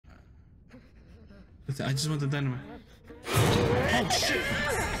I just want the dynamite. Oh shit!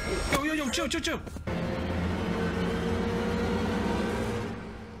 Yo, chill.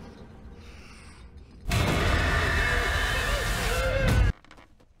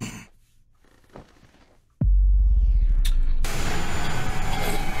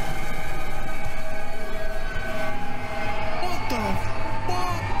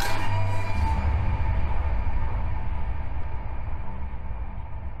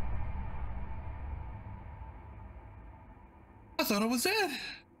 I thought I was dead.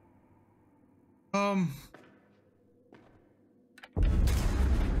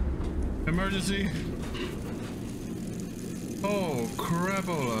 Emergency. Oh,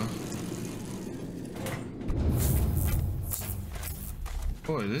 crapola.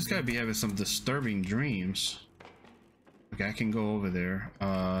 Boy, this guy be having some disturbing dreams. Okay, I can go over there.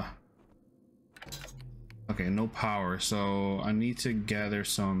 Okay, no power, so I need to gather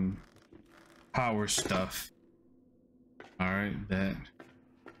some power stuff. All right, that.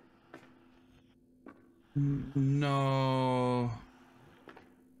 No.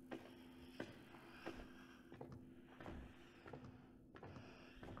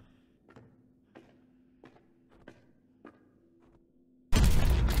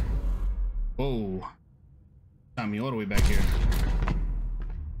 Whoa. Got me all the way back here.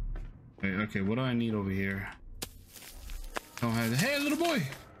 Okay, what do I need over here? Don't have. Hey, little boy.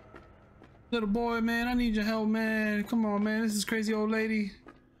 Little boy, man, I need your help, man. Come on, man. This is crazy old lady.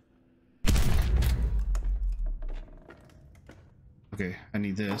 Okay, I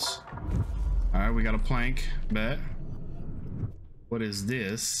need this. All right, we got a plank. Bet. What is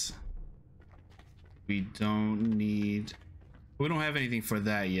this? We don't need. We don't have anything for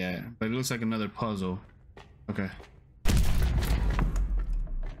that yet, but it looks like another puzzle. Okay.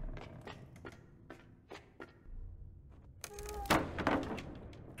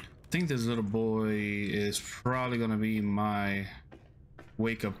 I think this little boy is probably gonna be my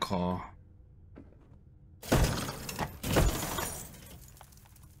wake-up call.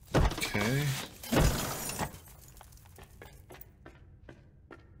 Okay.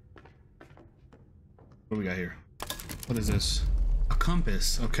 What do we got here? What is this? A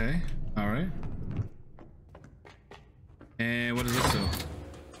compass. Okay. All right. And what does this do?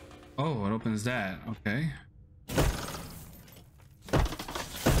 Oh, it opens that. Okay.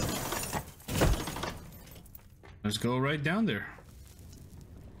 Let's go right down there.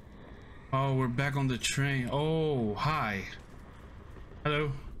 Oh, we're back on the train. Oh, hi.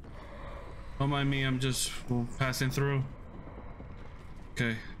 Hello. Don't mind me, I'm just passing through.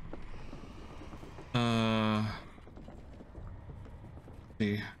 Okay.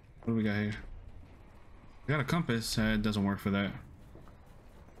 See, what do we got here? We got a compass. It doesn't work for that.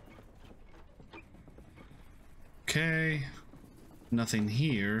 Okay. Nothing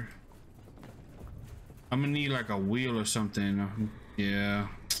here. I'm gonna need like a wheel or something. Yeah.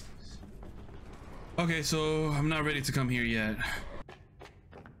 Okay, so I'm not ready to come here yet.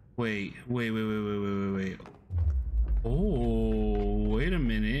 Wait. Oh, wait a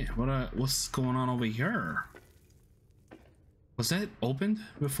minute. What's going on over here? Was that opened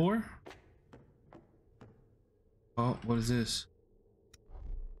before? Oh, what is this?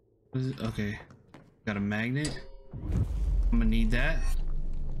 What is it? Okay. Got a magnet. I'm gonna need that.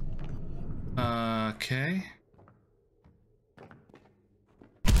 Okay.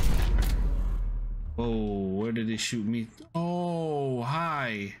 Oh, where did it shoot me? Oh,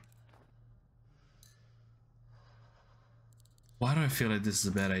 hi. Why do I feel like this is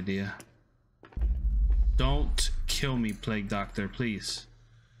a bad idea? Don't kill me, Plague Doctor, please.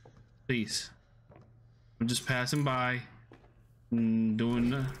 Please. I'm just passing by. Doing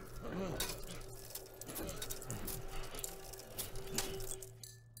the...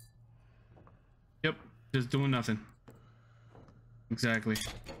 Yep, just doing nothing. Exactly.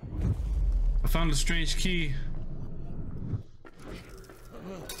 I found a strange key.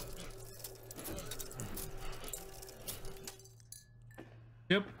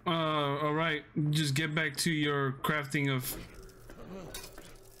 Yep, all right. Just get back to your crafting of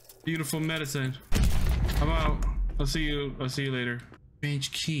beautiful medicine. I'm out. I'll see you later.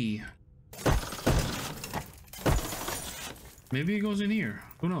 Strange key. Maybe it goes in here.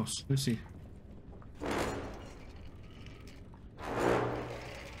 Who knows? Let's see.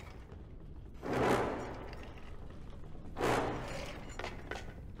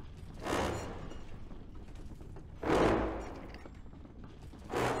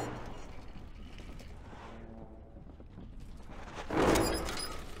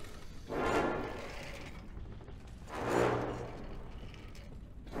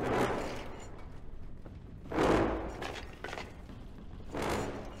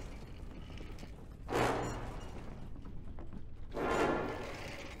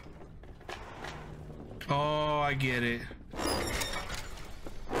 I get it.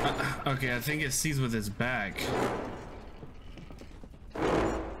 Okay, I think it sees with its back.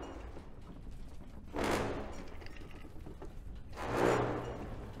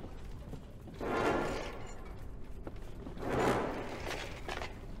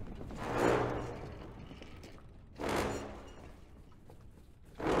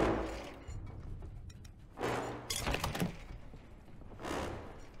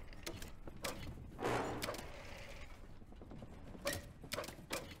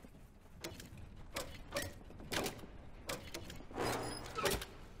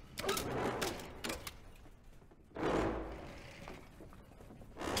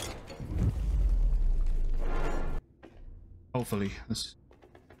 Hopefully.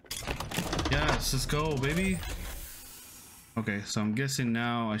 Yes, let's go, baby. Okay, so I'm guessing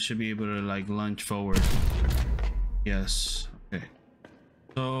now I should be able to like lunge forward. Yes. Okay.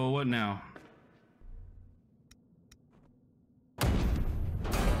 So what now?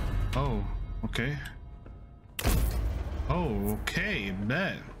 Oh, okay. Oh, okay,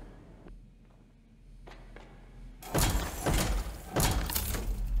 bet.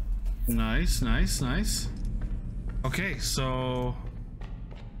 Nice, nice, nice. Okay, so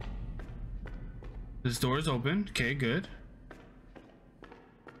this door is open. Okay, good.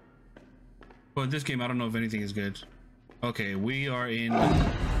 But this game, I don't know if anything is good. Okay, we are in.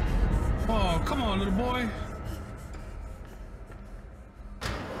 Oh, come on, little boy.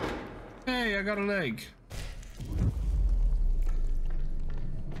 Hey, I got a leg.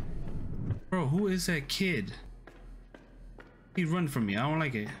 Bro, who is that kid? He run from me. I don't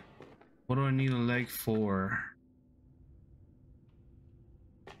like it. What do I need a leg for?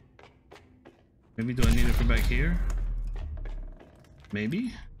 Maybe do I need it for back here?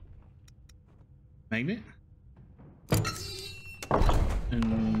 Maybe? Magnet?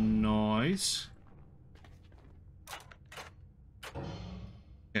 And noise.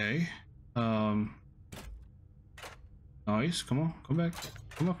 Okay. Noise, come on, come back.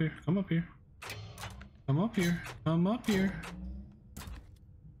 Come up here, come up here. Come up here, come up here.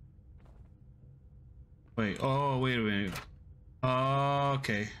 Wait, oh, wait a minute.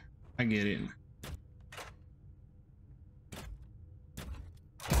 Okay, I get it.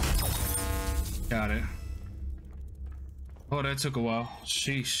 Got it. Oh, that took a while.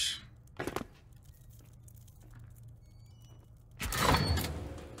 Sheesh.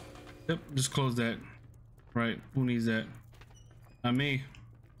 Yep, just close that. Right, who needs that? Not me.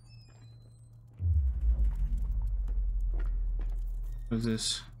 What's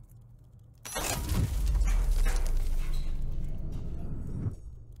this?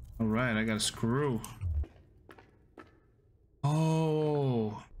 All right, I got a screw.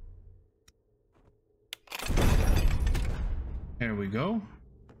 Oh. There we go.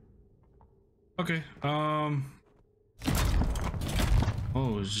 Okay. Oh,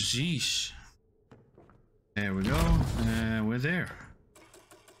 jeez. There we go. And we're there.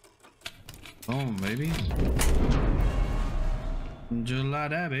 Boom, baby. Just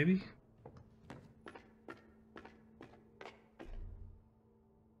like that, baby.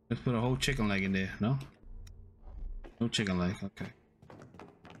 Let's put a whole chicken leg in there. No? No chicken leg. Okay.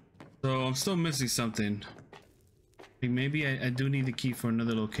 So I'm still missing something. Maybe I do need the key for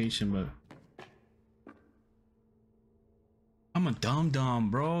another location, but I'm a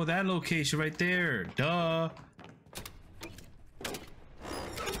dum-dum, bro. That location right there. Duh.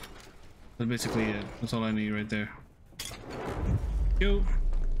 That's basically it. That's all I need right there. Yo.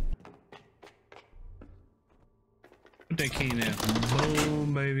 Put that key in there.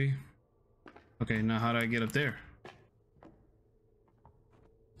 Boom, baby. Okay, now how do I get up there?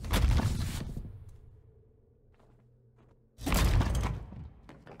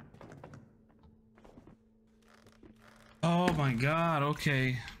 Oh my god,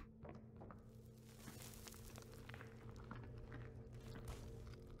 okay.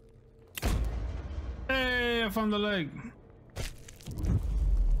 Hey, I found the leg.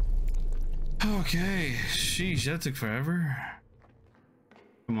 Okay, sheesh, that took forever.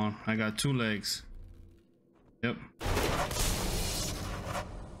 Come on, I got 2 legs. Yep.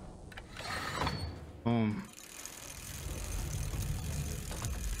 Boom.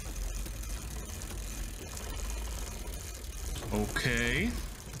 Okay.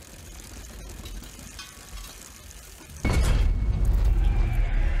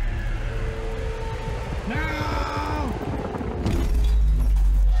 No!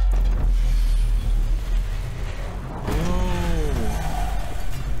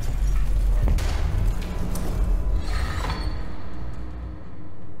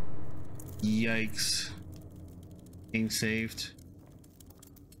 Yikes. Game saved.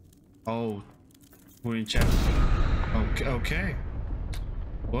 Oh, We're in chat. Okay, okay.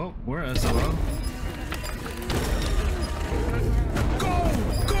 Well, we're SOL. Go!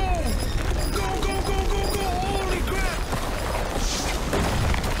 Go! Go, go, go, go, go! Holy crap!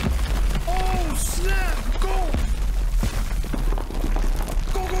 Oh, snap! Go!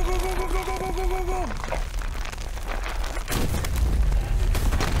 Go, go, go, go, go, go, go, go, go, go, go!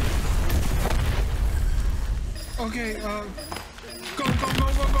 Okay, go, go, go,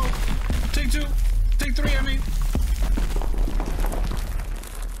 go, go! Take two! Take three, I mean!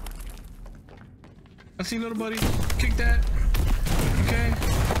 I see little buddy. Kick that. Okay,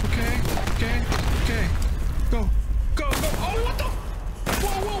 okay, okay, okay. Go, go, go! Oh, what the?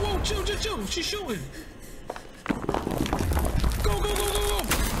 Whoa, whoa, whoa! Chill, chill, chill! She's shooting! Go, go, go, go, go!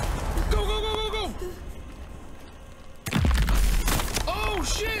 Go, go, go, go, go! Oh,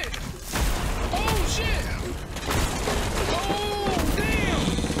 shit! Oh, shit! Oh, damn!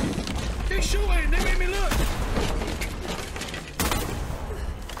 They shooting! They made me look!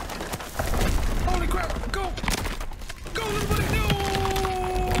 Holy crap! Go! Go, little buddy! No!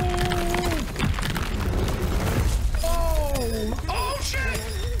 Oh! Oh, shit!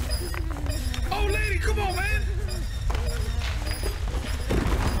 Oh, lady, come on, man!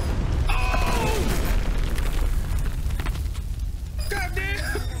 Oh! God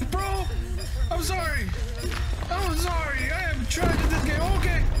damn! Bro! I'm sorry! I'm sorry! I am trash at this game.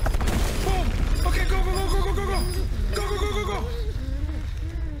 Okay! Boom! Okay, go, go, go, go, go, go, go! Go, go, go, go, go!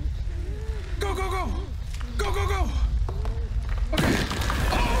 Go, go, go! Go, go, go! Okay.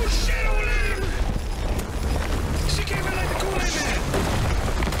 Oh, shit, old lady! She came in like the Kool-Aid man!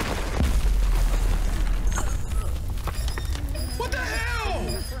 What the hell?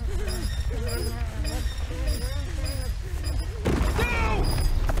 No!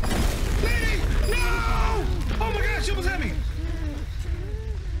 Lady! No! Oh my God, she almost had me!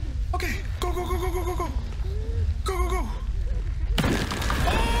 Okay, go, go, go, go, go, go, go! Go, go, go!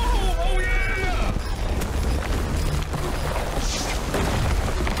 Oh! Oh yeah!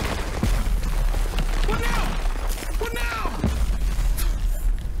 What now? What now?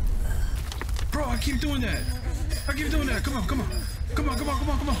 Bro, I keep doing that. I keep doing that. Come on, come on. Come on, come on, come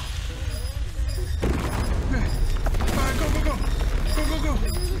on, come on. Okay. Alright, go, go, go. Go, go, go.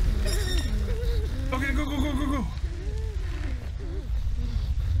 Okay, go, go, go, go, go.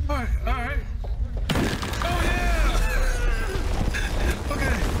 Alright, alright. Oh yeah!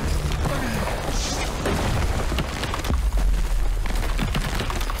 Okay. Okay.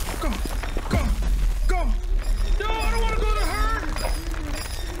 Go, go, go. No, I don't want to go to her.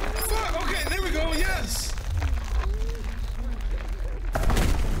 Fuck. Okay, there we go. Yes.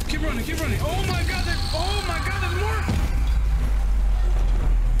 Keep running, keep running. Oh my God, oh my God, there's more.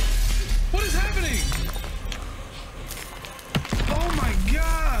 What is happening? Oh my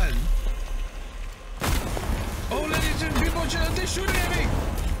God. Oh, ladies and people, they're shooting at me.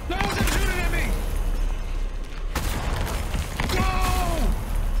 No, they're shooting at me. Go.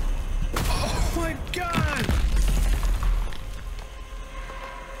 Oh my God.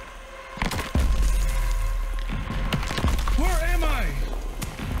 Where am I?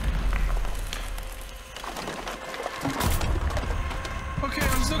 Okay,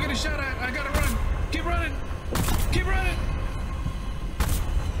 I'm still getting shot at. I gotta run. Keep running. Keep running.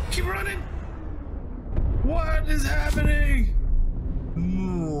 Keep running. What is happening?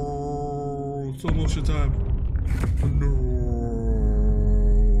 No. Slow motion time. No.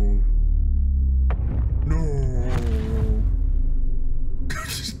 No.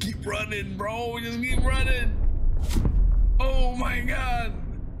 Just keep running, bro. Just keep running. Oh my God.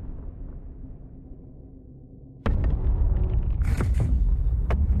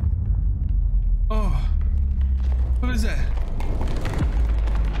 Oh. What is that?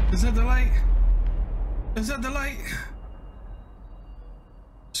 Is that the light? Is that the light?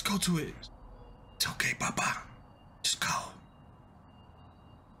 Just go to it. It's okay, Papa. Just go.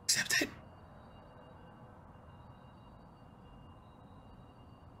 Accept it.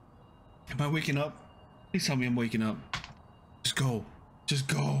 Am I waking up? Please tell me I'm waking up. Just go. Just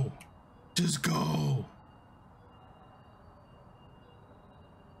go. Just go.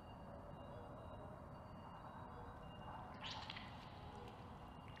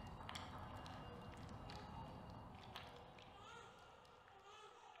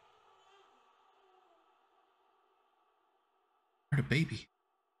 The baby.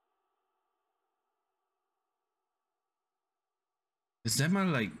 Is that my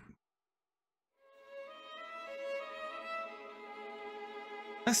like?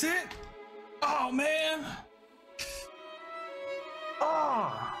 That's it? Oh man.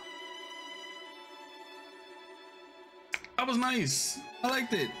 Oh. That was nice. I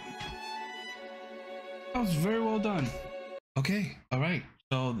liked it. That was very well done. Okay, all right.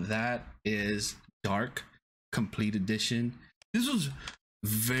 So that is Dark Complete Edition. This was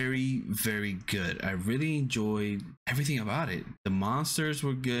very, very good. I really enjoyed everything about it. The monsters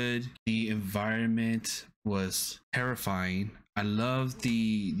were good. The environment was terrifying. I love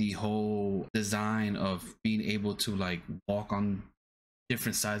the whole design of being able to like walk on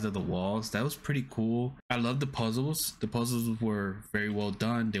different sides of the walls. That was pretty cool. I love the puzzles. The puzzles were very well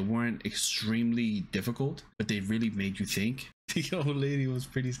done. They weren't extremely difficult, but they really made you think. The old lady was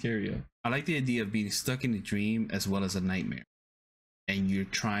pretty scary. I like the idea of being stuck in a dream as well as a nightmare, and you're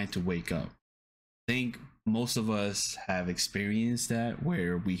trying to wake up. I think most of us have experienced that,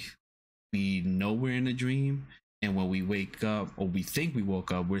 where we know we're in a dream, and when we wake up, or we think we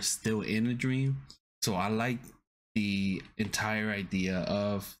woke up, we're still in a dream. So I like the entire idea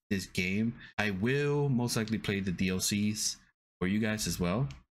of this game. I will most likely play the DLCs for you guys as well.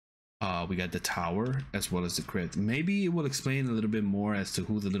 We got the tower as well as the crypt. Maybe it will explain a little bit more as to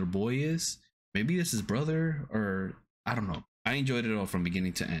who the little boy is. Maybe this is brother, or I don't know. I enjoyed it all from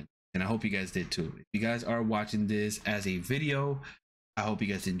beginning to end, and I hope you guys did too. If you guys are watching this as a video, I hope you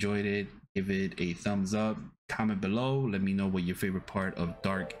guys enjoyed it. Give it a thumbs up, comment below, let me know what your favorite part of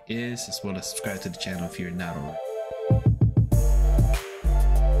Dark is, as well as subscribe to the channel if you're not already.